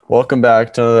Welcome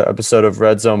back to another episode of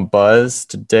Red Zone Buzz.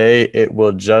 Today it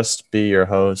will just be your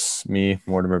hosts, me,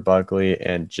 Mortimer Buckley,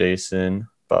 and Jason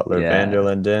Butler Yeah,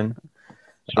 Vanderlinden.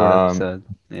 short Um, episode.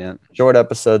 Yeah. Short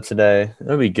episode today.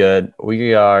 It'll be good.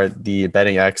 We are the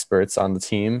betting experts on the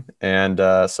team, and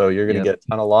so you're gonna Yep. get a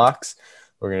ton of locks.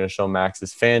 We're gonna show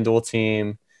Max's FanDuel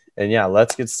team, and yeah,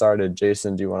 let's get started.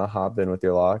 Jason, do you want to hop in with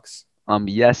your locks?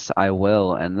 Yes, I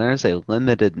will. And there's a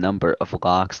limited number of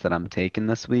locks that I'm taking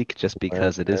this week just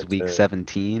because it is week Limited.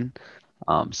 17.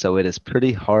 So it is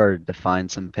pretty hard to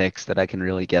find some picks that I can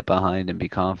really get behind and be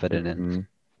confident in. Mhm.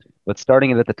 But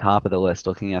starting at the top of the list,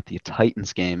 looking at the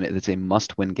Titans game, it is a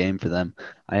must-win game for them.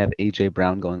 I have AJ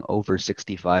Brown going over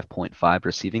 65.5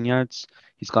 receiving yards.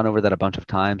 He's gone over that a bunch of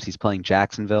times. He's playing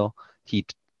Jacksonville. He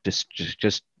just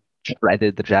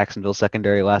shredded the Jacksonville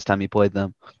secondary last time he played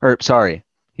them. Or sorry,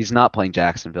 he's not playing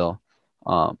Jacksonville.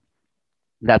 Um,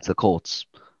 that's the Colts.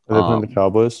 Are they playing the Um,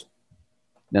 Cowboys?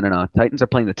 no. Titans are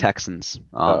playing the Texans,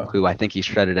 Oh, who I think he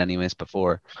shredded anyways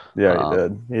before. yeah, he Um,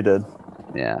 did. He did.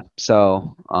 Yeah.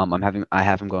 So I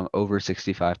have him going over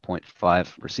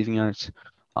 65.5 receiving yards.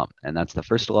 And that's the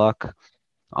first lock.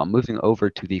 Moving over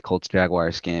to the Colts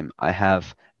Jaguars game, I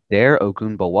have Dare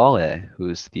Ogunbowale,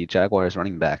 who's the Jaguars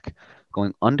running back,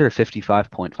 going under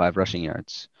 55.5 rushing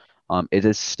yards. It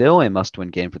is still a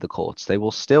must-win game for the Colts. They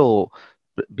will still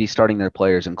be starting their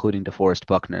players, including DeForest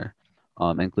Buckner,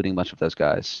 including much of those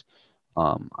guys.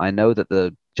 I know that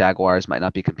the Jaguars might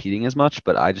not be competing as much,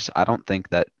 but I don't think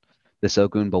that this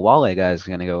Ogunbowale guy is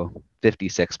going to go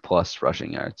 56 plus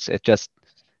rushing yards. It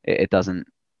doesn't.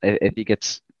 If he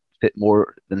gets fit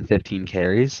more than 15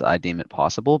 carries, I deem it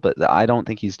possible, but I don't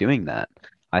think he's doing that.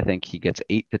 I think he gets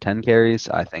 8 to 10 carries.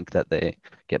 I think that they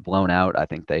get blown out. I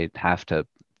think they have to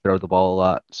throw the ball a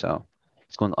lot. So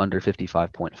he's going under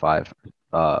 55.5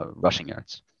 rushing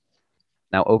yards.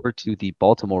 Now over to the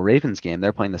Baltimore Ravens game.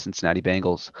 They're playing the Cincinnati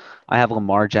Bengals. I have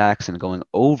Lamar Jackson going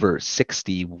over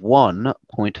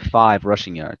 61.5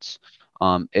 rushing yards.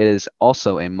 It is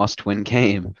also a must-win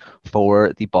game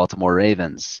for the Baltimore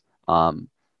Ravens.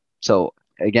 So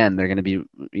again, they're going to be,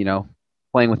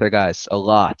 playing with their guys a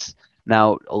lot.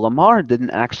 Now, Lamar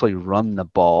didn't actually run the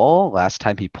ball last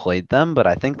time he played them, but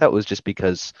I think that was just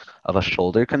because of a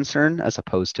shoulder concern as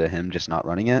opposed to him just not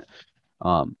running it.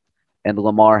 Um, and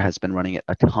Lamar has been running it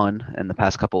a ton in the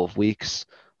past couple of weeks.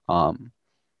 Um,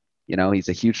 he's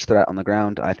a huge threat on the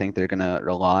ground. I think they're going to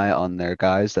rely on their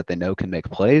guys that they know can make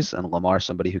plays, and Lamar's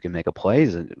somebody who can make a play,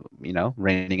 is,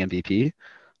 reigning MVP.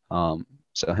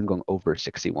 So him going over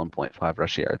 61.5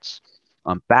 rush yards.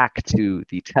 Back to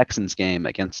the Texans game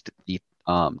against the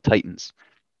Titans.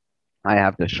 I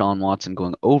have Deshaun Watson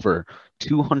going over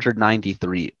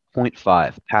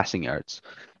 293.5 passing yards.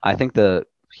 I think the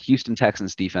Houston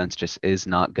Texans defense just is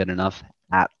not good enough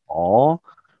at all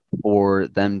for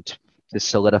them to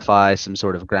solidify some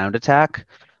sort of ground attack.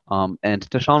 And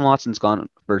Deshaun Watson's gone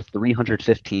for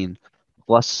 315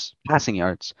 plus passing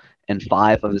yards in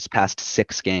 5 of his past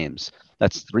 6 games.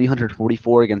 That's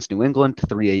 344 against New England,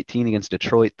 318 against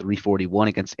Detroit, 341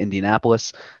 against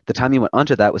Indianapolis. The time he went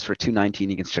under that was for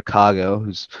 219 against Chicago,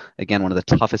 who's, again, one of the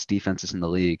toughest defenses in the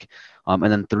league. And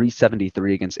then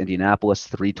 373 against Indianapolis,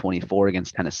 324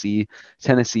 against Tennessee.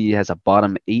 Tennessee has a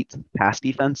bottom 8 pass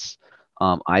defense.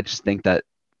 I just think that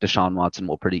Deshaun Watson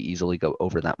will pretty easily go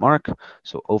over that mark.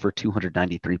 So over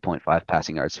 293.5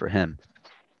 passing yards for him.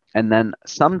 And then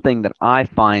something that I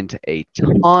find a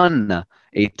ton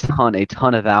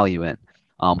of value in,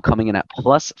 coming in at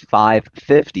plus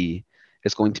 550,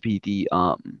 is going to be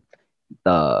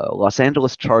the Los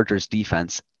Angeles Chargers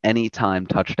defense anytime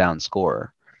touchdown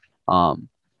scorer. Um,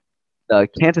 the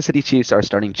Kansas City Chiefs are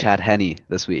starting Chad Henne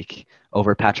this week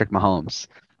over Patrick Mahomes.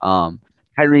 Um,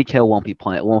 Tyreek Hill won't be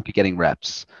getting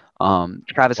reps.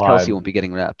 Travis Kelce Clyde, won't be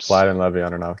getting reps. Clyde and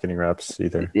Le'Veon are not getting reps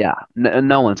either. Yeah,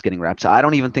 no one's getting reps. I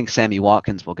don't even think Sammy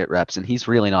Watkins will get reps, and he's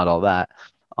really not all that.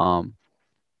 Um,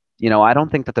 I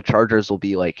don't think that the Chargers will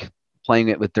be like playing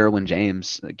it with Derwin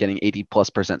James getting 80 plus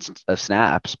percent of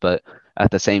snaps, but at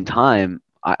the same time,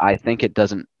 I think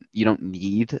you don't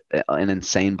need an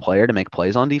insane player to make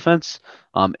plays on defense,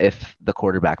 if the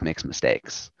quarterback makes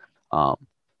mistakes. Um,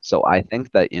 so I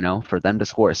think that, for them to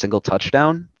score a single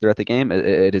touchdown throughout the game,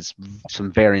 it is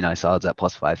some very nice odds at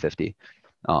plus 550.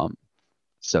 Um,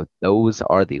 so those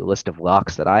are the list of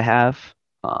locks that I have.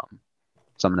 Um,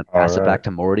 so I'm going to All pass it right. back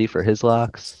to Morty for his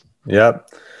locks. Yep.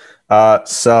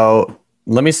 So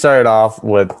let me start it off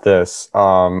with this.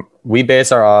 We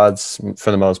base our odds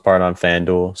for the most part on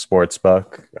FanDuel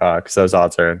Sportsbook, because those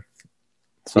odds are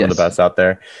some of the Yes. best out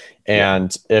there. Yeah.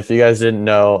 And if you guys didn't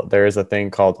know, there is a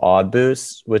thing called Odd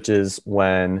Boost, which is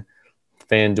when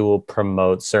FanDuel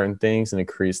promote certain things and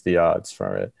increase the odds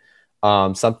from it.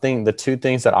 The two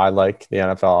things that I like the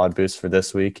NFL odd boost for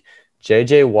this week: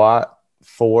 JJ Watt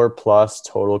 4+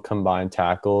 total combined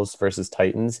tackles versus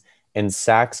Titans, and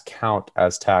sacks count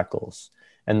as tackles,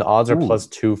 and the odds are Ooh. plus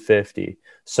 250.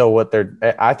 So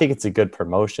I think it's a good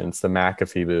promotion. It's the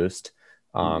McAfee boost.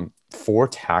 4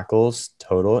 tackles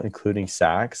total, including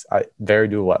sacks. Very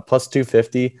doable. Plus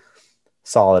 250,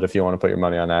 solid if you want to put your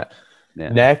money on that. Yeah.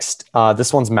 Next,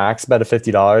 this one's max bet of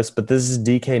 $50, but this is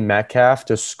DK Metcalf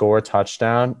to score a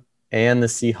touchdown and the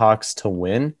Seahawks to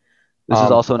win. This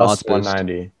is also an odds plus boost.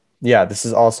 190. Yeah, this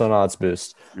is also an odds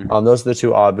boost. Mhm. Those are the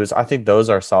two odd boosts. I think those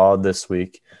are solid this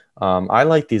week. I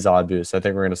like these odd boosts. I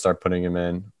think we're going to start putting them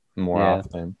in more Yeah.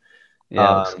 often.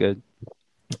 Yeah, looks good.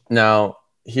 Now,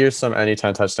 here's some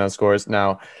anytime touchdown scores.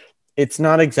 Now, it's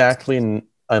not exactly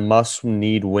a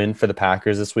must-need win for the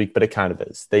Packers this week, but it kind of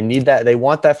is. They need that. They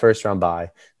want that first-round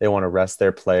bye. They want to rest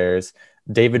their players.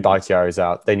 David Bakhtiari's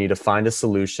out. They need to find a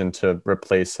solution to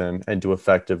replace him and do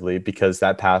effectively, because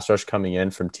that pass rush coming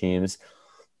in from teams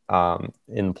in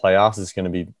the playoffs is going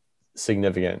to be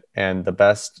significant. And the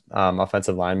best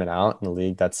offensive lineman out in the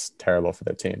league, that's terrible for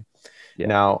their team. Yeah.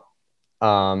 Now,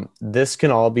 this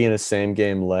can all be in a same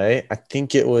game lay. I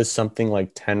think it was something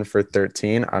like 10 for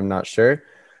 13. I'm not sure.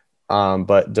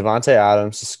 But Devontae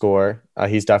Adams to score.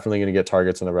 He's definitely going to get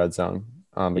targets in the red zone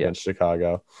against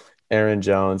Chicago. Aaron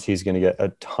Jones, he's going to get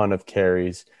a ton of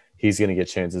carries. He's going to get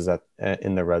chances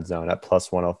in the red zone at plus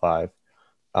 105.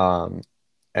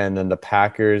 And then the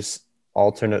Packers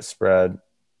alternate spread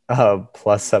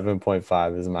plus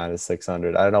 7.5 is minus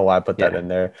 600. I don't know why I put that in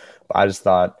there, but I just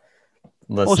thought,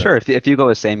 listen. Well, sure. If you go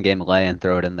a same game lay and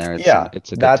throw it in there, it's a good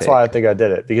that's take. why I think I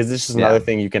did it, because this is another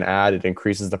thing you can add. It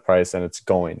increases the price and it's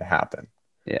going to happen.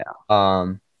 Yeah.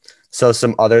 So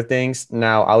some other things.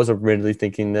 Now, I was originally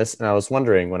thinking this, and I was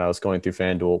wondering when I was going through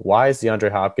FanDuel, why is DeAndre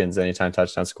Hopkins anytime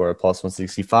touchdown scorer plus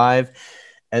 165?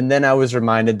 And then I was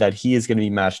reminded that he is going to be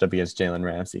matched up against Jalen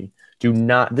Ramsey.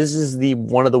 This is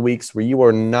one of the weeks where you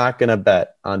are not going to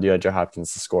bet on DeAndre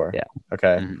Hopkins to score. Yeah.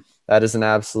 Okay. Mm-hmm. That is an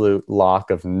absolute lock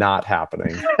of not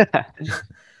happening.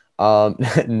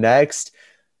 Next,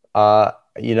 I'm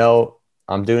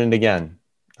doing it again.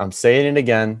 I'm saying it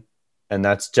again, and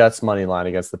that's Jets money line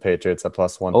against the Patriots at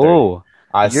plus 130. Oh,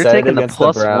 you're taking the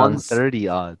plus 130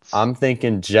 odds. I'm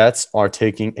thinking Jets are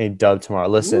taking a dub tomorrow.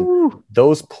 Listen,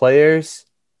 those players.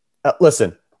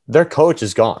 Listen, their coach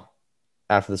is gone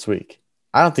after this week.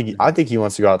 I think he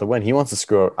wants to go out to win. He wants to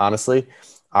screw. Honestly,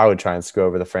 I would try and screw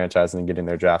over the franchise and getting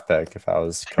their draft pick if I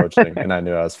was coaching and I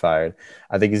knew I was fired.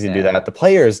 I think he's going to do that. The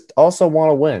players also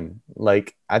want to win.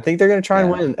 Like, I think they're going to try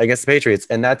and win against the Patriots,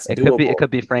 and that's doable. It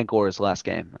could be Frank Gore's last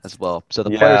game as well. So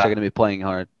the players are going to be playing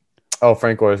hard. Oh,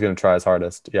 Frank Gore is going to try his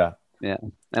hardest. Yeah. Yeah.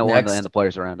 And the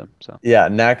players around him. So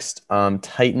next,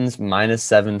 Titans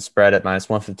 -7 spread at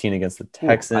 -115 against the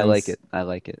Texans. I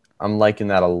like it. I'm liking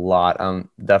that a lot. I'm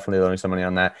definitely loading some money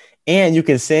on that. And you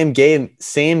can same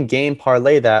game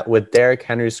parlay that with Derrick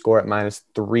Henry's score at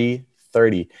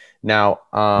 -330. Now,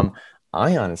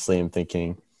 I honestly am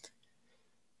thinking,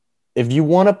 if you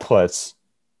want to put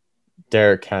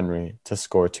Derrick Henry to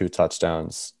score 2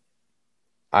 touchdowns,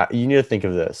 you need to think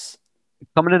of this.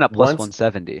 Coming in at plus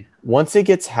 170. Once it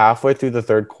gets halfway through the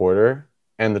third quarter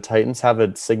and the Titans have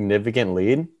a significant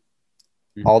lead,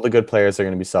 all the good players are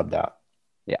going to be subbed out.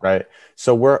 Yeah. Right.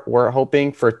 So we're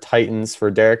hoping for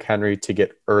Derrick Henry to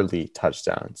get early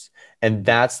touchdowns. And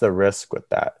that's the risk with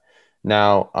that.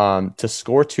 Now, to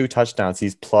score 2 touchdowns,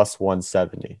 he's plus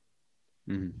 170.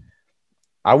 Mm-hmm.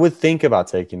 I would think about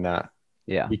taking that.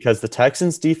 Yeah. Because the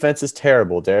Texans defense is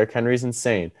terrible. Derrick Henry's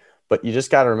insane. But you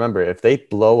just got to remember, if they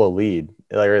blow a lead,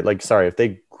 if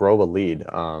they grow a lead,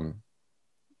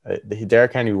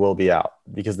 Derrick Henry will be out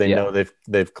because they know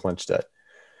they've clinched it.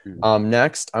 Mm-hmm.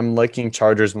 Next, I'm liking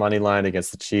Chargers money line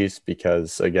against the Chiefs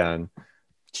because, again,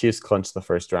 Chiefs clinched the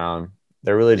first round.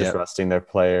 They're really just resting their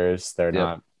players. They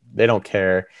don't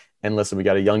care. And listen, we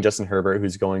got a young Justin Herbert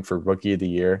who's going for Rookie of the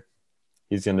Year.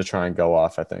 He's going to try and go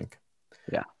off, I think.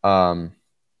 Yeah.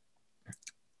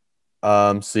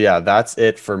 So that's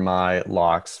it for my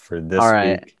locks for this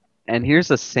week. And here's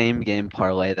the same game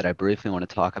parlay that I briefly want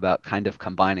to talk about, kind of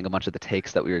combining a bunch of the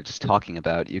takes that we were just talking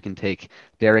about. You can take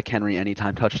Derrick Henry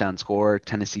anytime touchdown score,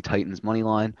 Tennessee Titans money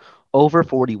line, over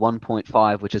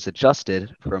 41.5, which is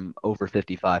adjusted from over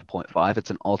 55.5. It's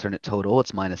an alternate total.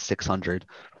 It's -600.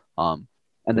 And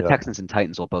the Texans and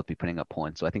Titans will both be putting up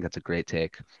points. So I think that's a great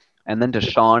take. And then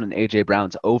Deshaun and A.J.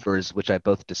 Brown's overs, which I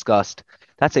both discussed,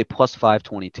 that's a plus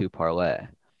 522 parlay,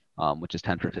 which is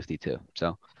 10 for 52.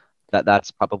 So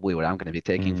that's probably what I'm going to be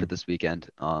taking for Mhm. this weekend.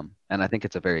 And I think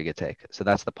it's a very good take. So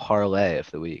that's the parlay of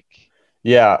the week.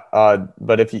 Yeah,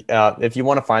 but if you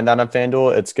want to find that on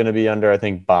FanDuel, it's going to be under I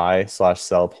think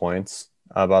buy/sell points.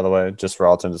 By the way, just for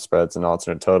alternate spreads and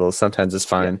alternate totals. Sometimes it's Yeah.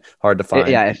 fine, hard to find.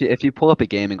 Yeah, if you pull up a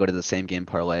game and go to the same game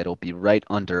parlay, it'll be right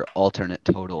under alternate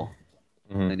total,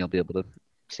 Mhm. and you'll be able to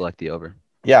select the over.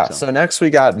 Yeah. So So next we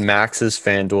got Max's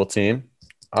FanDuel team.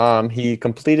 He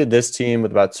completed this team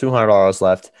with about $200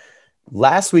 left.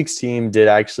 Last week's team did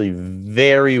actually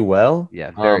very well.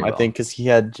 yeah, very I think well. because he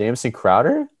had Jameson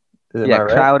Crowder. Am Yeah, I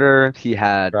right? Crowder, he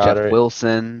had Jeff Crowder.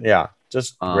 Wilson. Yeah,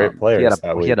 just great He had players a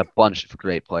that he had a week. bunch of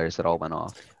great players that all went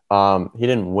off. He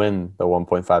didn't win the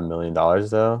 $1.5 million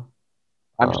though.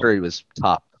 I'm Um, sure he was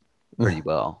top pretty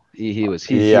well. He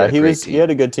yeah, had a great he had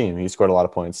team. a good team. He scored a lot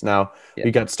of points. Now Yeah.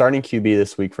 we got starting QB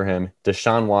this week for him,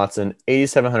 Deshaun Watson,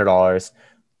 $8,700.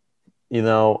 You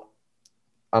know,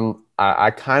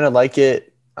 I kind of like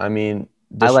it. I mean,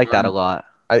 I like that a Deshaun, lot.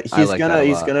 I like that a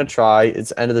he's lot. gonna try.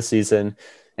 It's end of the season.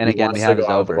 And He again, we wants to have go his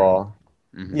out with the over. ball.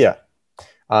 Hmm.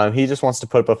 Yeah. He just wants to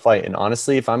put up a fight. And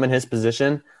honestly, if I'm in his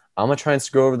position, I'm gonna try and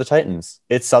screw over the Titans.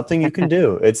 It's something you can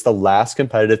do. It's the last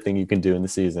competitive thing you can do in the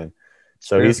season. It's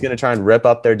So true. he's gonna try and rip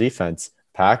up their defense.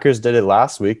 Packers did it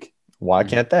last week. Why Mhm.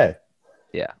 can't they?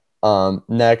 Yeah.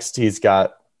 Next he's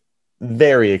got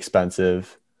very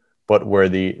expensive but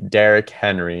worthy Derrick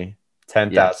Henry,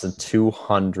 Yes.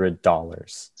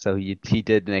 $10,200. So he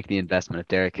did make the investment of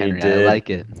Derrick He Henry. I did. like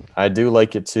it. I do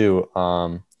like it too.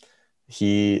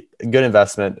 He good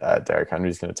investment. Derrick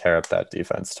Henry's going to tear up that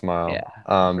defense tomorrow.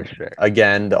 Yeah, for sure.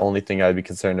 Again, the only thing I'd be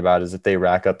concerned about is if they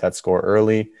rack up that score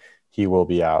early, he will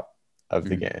be out of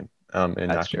the Mhm. game. And That's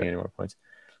not true. getting any more points.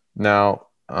 Now,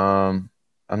 I'm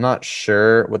not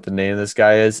sure what the name of this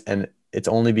guy is, and it's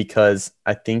only because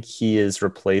I think he is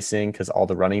replacing because all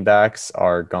the running backs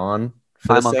are gone for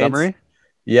the Ty Saints. Montgomery?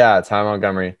 Yeah, Ty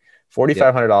Montgomery, Yeah.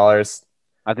 $4,500.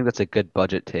 I think that's a good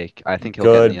budget take. I think he'll get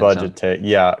in Good the end budget zone. take.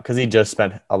 Yeah, because he just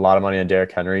spent a lot of money on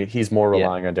Derrick Henry. He's more Yeah.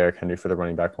 relying on Derrick Henry for the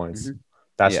running back points. Hmm.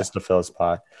 That's Yeah. just to fill his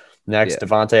pot. Next, Yeah.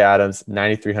 Devontae Adams,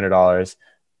 $9,300.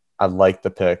 I like the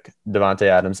pick. Devontae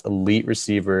Adams, elite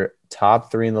receiver,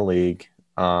 top three in the league.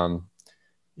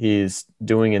 He's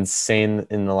doing insane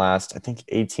in the last, I think,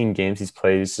 18 games he's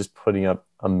played. He's just putting up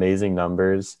amazing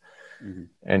numbers, Hmm.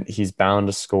 and he's bound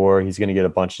to score. He's going to get a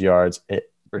bunch of yards.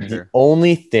 For The sure.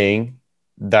 only thing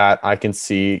that I can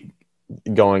see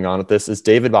going on with this is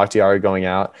David Bakhtiari going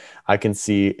out. I can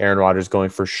see Aaron Rodgers going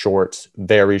for short,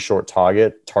 very short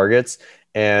targets,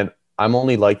 and I'm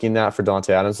only liking that for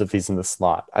Dante Adams if he's in the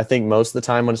slot. I think most of the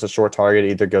time when it's a short target,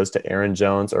 it either goes to Aaron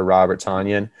Jones or Robert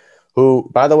Tonyan, who,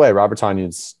 by the way, Robert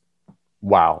Tonyan's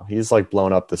wow, he's like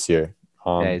blown up this year.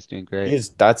 Yeah, Um, he's doing great. he's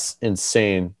that's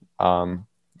insane.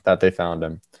 That they found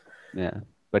him. Yeah.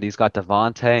 But he's got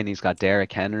Devontae and he's got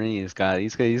Derrick Henry. He's got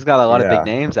a lot of big Yeah.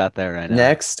 names out there right now.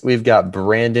 Next, we've got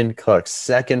Brandon Cooks,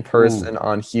 second Ooh. person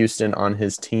on Houston on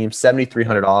his team,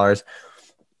 $7,300.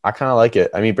 I kind of like it.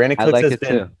 I mean, Brandon I Cooks like has it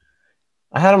been. too.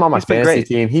 I had him on my He's been fantasy great.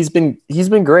 team. He's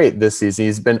been great this season.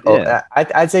 He's been. Yeah.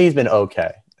 I'd say he's been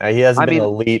okay. He hasn't I been mean,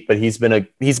 elite, but he's been an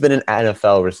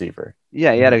NFL receiver.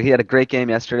 yeah, he had a great game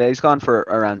yesterday. He's gone for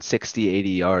around 60, 80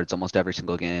 yards almost every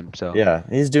single game. So, Yeah,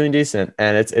 he's doing decent,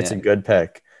 and it's a yeah. good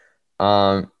pick.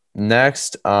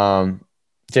 Next,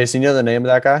 Jason, you know the name of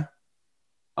that guy?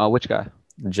 Which guy?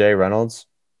 Jay Reynolds.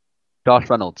 Josh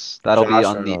Reynolds. That'll be Josh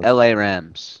on the Reynolds. LA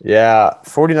Rams. Yeah,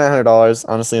 $4,900.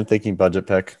 Honestly, I'm thinking budget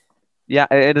pick. Yeah,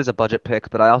 it is a budget pick,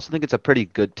 but I also think it's a pretty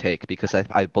good take because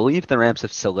I believe the Rams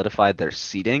have solidified their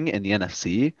seating in the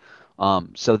NFC.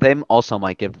 So they also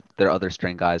might give their other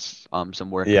string guys some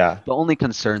work. Yeah, The only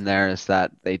concern there is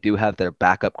that they do have their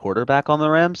backup quarterback on the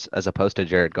Rams as opposed to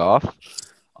Jared Goff.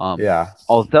 Um, yeah,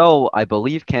 Although I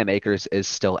believe Cam Akers is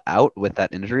still out with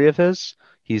that injury of his,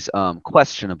 he's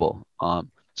questionable.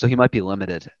 So he might be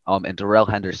limited. And Darrell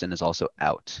Henderson is also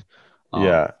out. Um,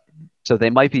 yeah. so they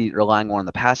might be relying more on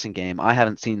the passing game. I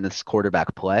haven't seen this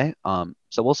quarterback play.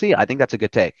 So we'll see. I think that's a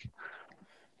good take.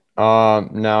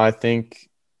 Now I think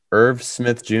Irv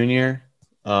Smith Jr.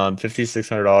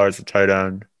 $5,600 a tight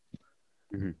end.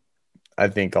 Mhm. I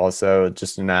think also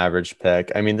just an average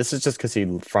pick. I mean, this is just because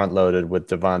he front loaded with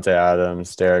Devontae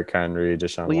Adams, Derrick Henry,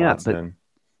 Deshaun Well, yeah, but Watson.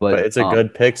 But but it's a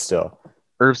good pick still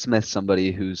Irv Smith's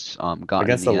somebody who's gotten in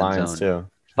against the the end Lions zone too.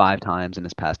 5 times in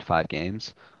his past 5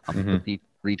 games, Hmm.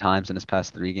 three times in his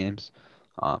past 3 games,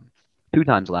 um, 2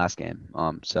 times last game.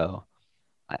 So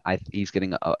he's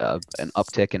getting an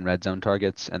uptick in red zone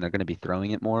targets, and they're going to be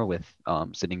throwing it more with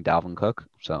sitting Dalvin Cook.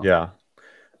 So Yeah.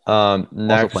 also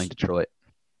playing Next, Detroit.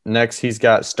 he's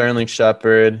got Sterling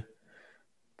Shepard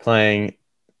playing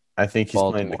I think he's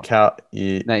playing the Baltimore.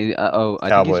 No, I think he's. Oh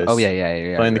Cowboys. yeah, yeah, yeah,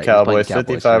 yeah. Playing You're the right. He's playing the Cowboys,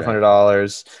 Cowboys. $5,500. You're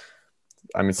right.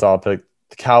 I mean, solid pick.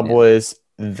 The Yeah, Cowboys,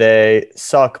 they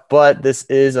suck, but this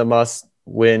is a must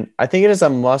win. I think it is a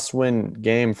must win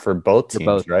game for both for teams,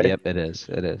 both. right? Yep, it is.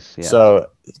 It is. Yeah. So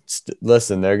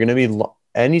listen, they're going to be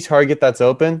any target that's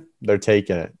open, they're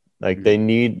taking it. Like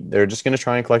Mhm. they're just going to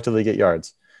try and collectively get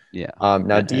yards. Yeah. Now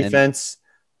And defense,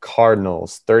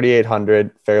 Cardinals,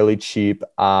 3,800, fairly cheap.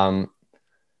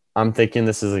 I'm thinking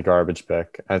this is a garbage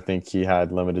pick. I think he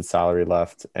had limited salary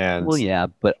left, and well, yeah,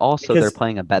 but also they're because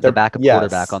playing the they're backup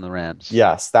quarterback on the Rams.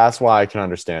 yes, that's why I can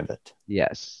understand it.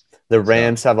 Yes. The So.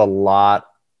 Rams have a lot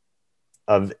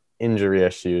of injury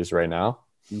issues right now.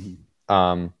 Mhm.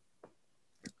 Um,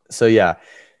 so yeah,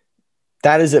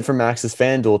 that is it for Max's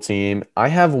FanDuel team. I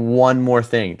have one more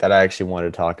thing that I actually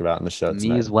wanted to talk about in the show Me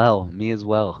tonight. as well. Me as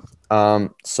well.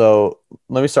 So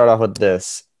let me start off with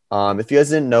this. If you guys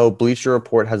didn't know, Bleacher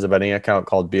Report has a betting account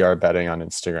called BR Betting on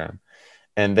Instagram,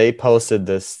 and they posted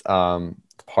this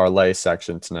parlay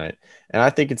section tonight, and I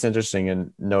think it's interesting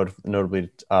and notably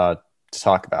to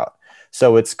talk about.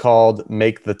 So it's called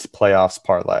Make the Playoffs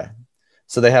Parlay.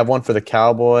 So they have one for the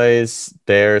Cowboys,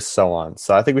 Bears, so on.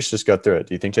 So I think we should just go through it.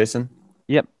 Do you think, Jason?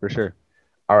 Yep, for sure.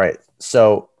 All right.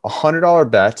 So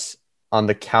 $100 bet on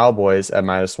the Cowboys at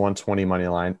minus 120 money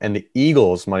line and the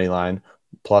Eagles money line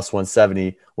plus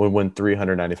 170 would win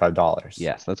 $395.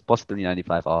 Yes, that's plus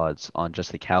 395 odds on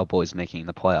just the Cowboys making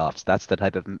the playoffs. That's the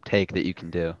type of take that you can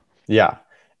do. Yeah.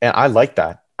 And I like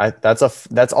that.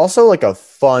 That's also like a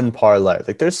fun parlay.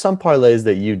 Like there's some parlays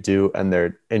that you do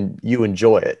and you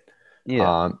enjoy it.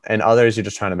 Yeah. And others you're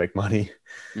just trying to make money.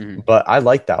 Hmm. But I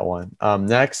like that one.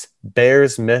 Next,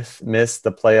 Bears miss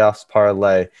the playoffs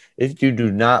parlay. If you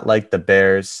do not like the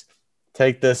Bears,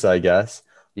 take this, I guess.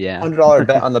 Yeah. $100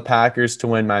 bet on the Packers to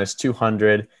win minus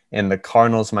 200 and the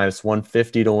Cardinals minus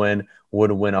 150 to win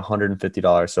would win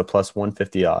 $150. So plus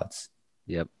 150 odds.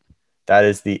 Yep. That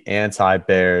is the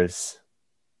anti-Bears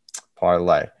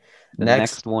parlay. The Next,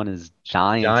 next one is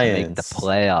Giants make the Giants.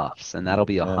 playoffs, and that'll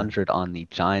be Yeah. 100 on the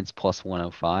Giants plus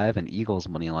 105 and Eagles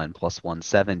money line plus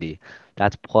 170.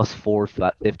 That's plus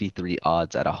 453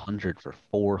 odds at 100 for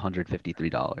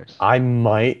 $453. I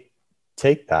might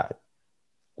take that.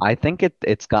 I think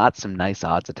it's got some nice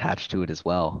odds attached to it as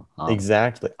well.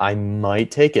 Exactly. I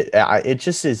might take it. It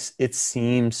just is, it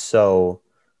seems Yeah,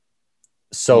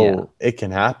 so it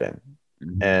can happen. for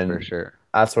And sure.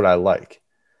 that's what I like.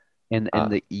 And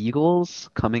the Eagles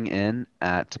coming in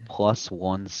at plus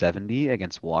 170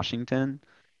 against Washington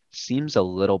seems a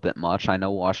little bit much. I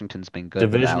know Washington's been good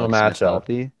with Divisional Alex Smith matchup.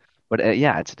 healthy, but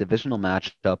yeah, it's a divisional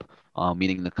matchup,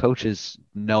 meaning the coaches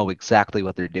know exactly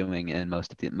what they're doing in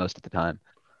most of the time.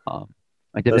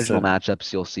 Like divisional Listen,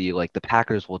 matchups, you'll see like the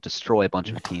Packers will destroy a bunch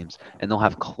of teams, and they'll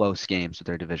have close games oh,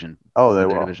 they with their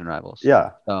will. division rivals.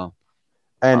 Yeah. So,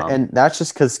 And that's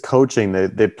just because coaching,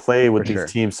 they play with for these sure.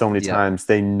 teams so many Yep. times,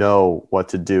 they know what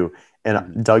to do. And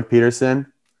Mhm. Doug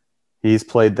Peterson, he's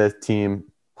played that team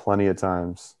plenty of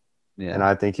times. And Yeah.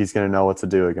 I think he's going to know what to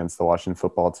do against the Washington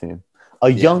football team. A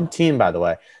Yeah. young team, by the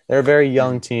way. They're a very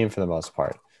young Mhm. team for the most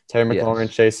part. Terry McLaurin,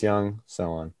 Yes. Chase Young,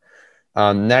 so on.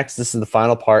 Next, this is the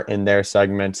final part in their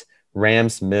segment.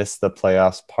 Rams miss the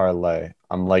playoffs parlay.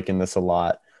 I'm liking this a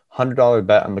lot. $100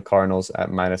 bet on the Cardinals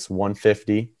at minus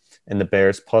 150 and the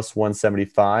Bears plus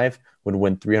 175 would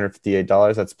win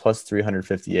 $358. That's plus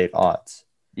 358 odds.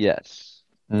 Yes.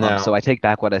 So Now, I take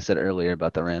back what I said earlier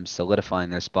about the Rams solidifying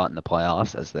their spot in the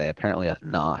playoffs, as they apparently have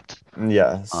not.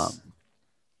 yes. Um,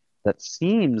 that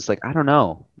seems like I don't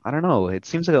know. I don't know. It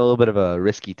seems like a little bit of a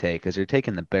risky take because you're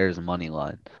taking the Bears money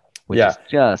line, which Yeah. is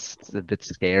just a bit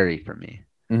scary for me.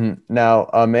 Now,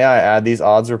 may I add, these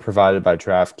odds were provided by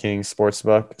DraftKings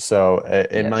Sportsbook, so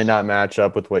it might Yes. not match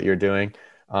up with what you're doing.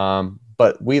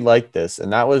 But we like this,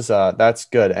 and that's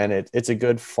good, and it's a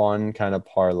good fun kind of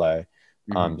parlay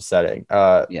Hmm. setting.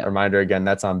 Yeah. Reminder again,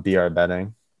 that's on BR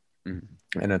betting, Hmm.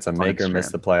 and it's a On make or miss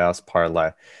the Instagram. playoffs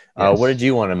parlay. What did Yes.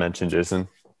 you want to mention, Jason?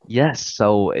 Yes,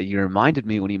 so you reminded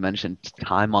me when you mentioned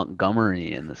Ty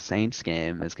Montgomery in the Saints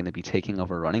game is going to be taking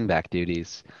over running back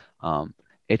duties. Um,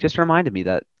 it just reminded me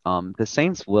that the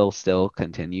Saints will still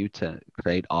continue to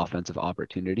create offensive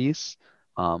opportunities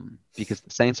because the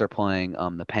Saints are playing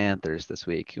the Panthers this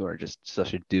week, who are just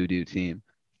such a doo-doo team.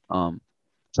 Um,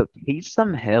 so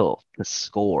Taysom Hill to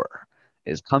score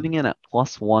is coming in at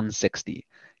plus 160.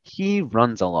 He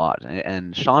runs a lot,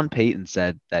 and Sean Payton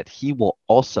said that he will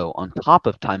also, on top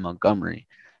of Ty Montgomery,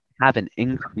 have an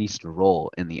increased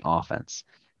role in the offense.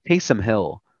 Taysom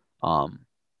Hill,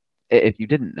 if you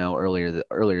didn't know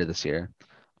earlier this year,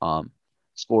 um,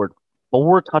 scored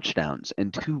 4 touchdowns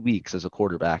in 2 weeks as a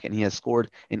quarterback, and he has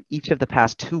scored in each of the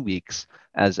past 2 weeks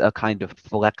as a kind of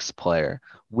flex player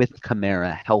with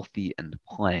Kamara healthy and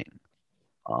playing.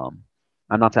 Um,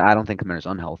 I don't think Kamara's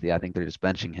unhealthy. I think they're just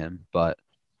benching him, but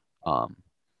um,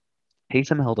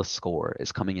 Taysom Hill to score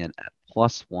is coming in at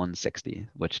plus 160,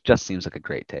 which just seems like a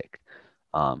great take.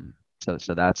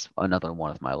 So that's another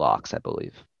one of my locks, I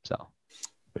believe. So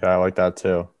Yeah, I like that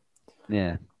too.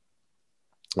 yeah,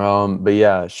 But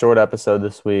yeah, short episode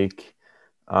this week.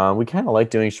 We kind of like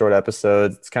doing short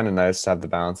episodes. It's kind of nice to have the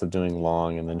balance of doing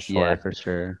long and then yeah, short. for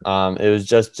sure. It was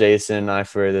just Jason and I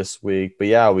for this week. But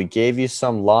yeah, we gave you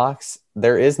some locks.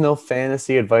 There is no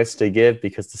fantasy advice to give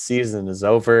because the season is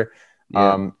over.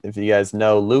 Yep, If you guys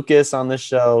know Lucas on the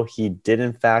show, he did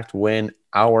in fact win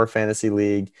our fantasy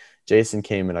league. Jason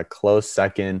came in a close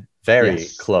second, very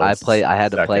yes. close I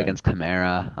had to play second, against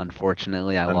Kamara.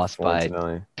 Unfortunately, I lost by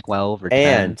unfortunately. 12 or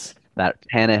 10. And That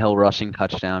Tannehill rushing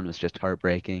touchdown was just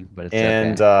heartbreaking, but it's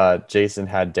and okay. Jason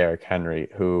had Derrick Henry,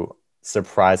 who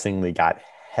surprisingly got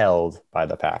held by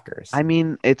the Packers. I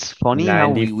mean, it's funny how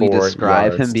we 94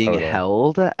 describe him yards being total.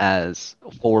 held as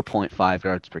 4.5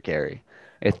 yards per carry.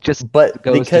 It just But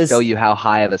goes to show because, you how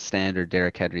high of a standard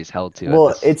Derrick Henry's held to at well,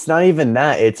 this. it's not even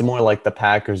that. It's more like the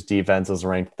Packers defense is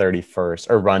ranked 31st,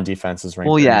 or run defense is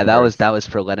Well, ranked yeah, that 31st. was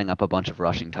for letting up a bunch of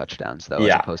rushing touchdowns though, as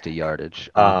Yeah. opposed to yardage.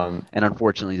 Um, And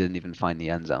unfortunately didn't even find the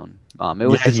end zone. It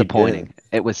was yeah, he disappointing. didn't.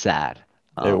 It was sad.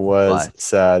 It was But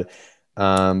sad.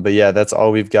 But yeah, that's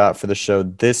all we've got for the show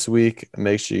this week.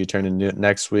 Make sure you turn in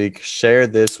next week. Share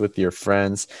this with your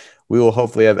friends. We will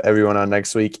hopefully have everyone on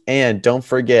next week. And don't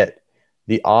forget,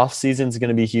 the off season is going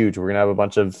to be huge. We're going to have a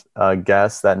bunch of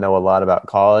guests that know a lot about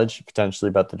college, potentially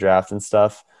about the draft and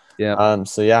stuff. yeah,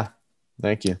 So yeah,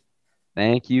 thank you.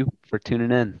 thank you for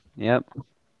tuning in. Yep.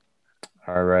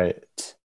 All right.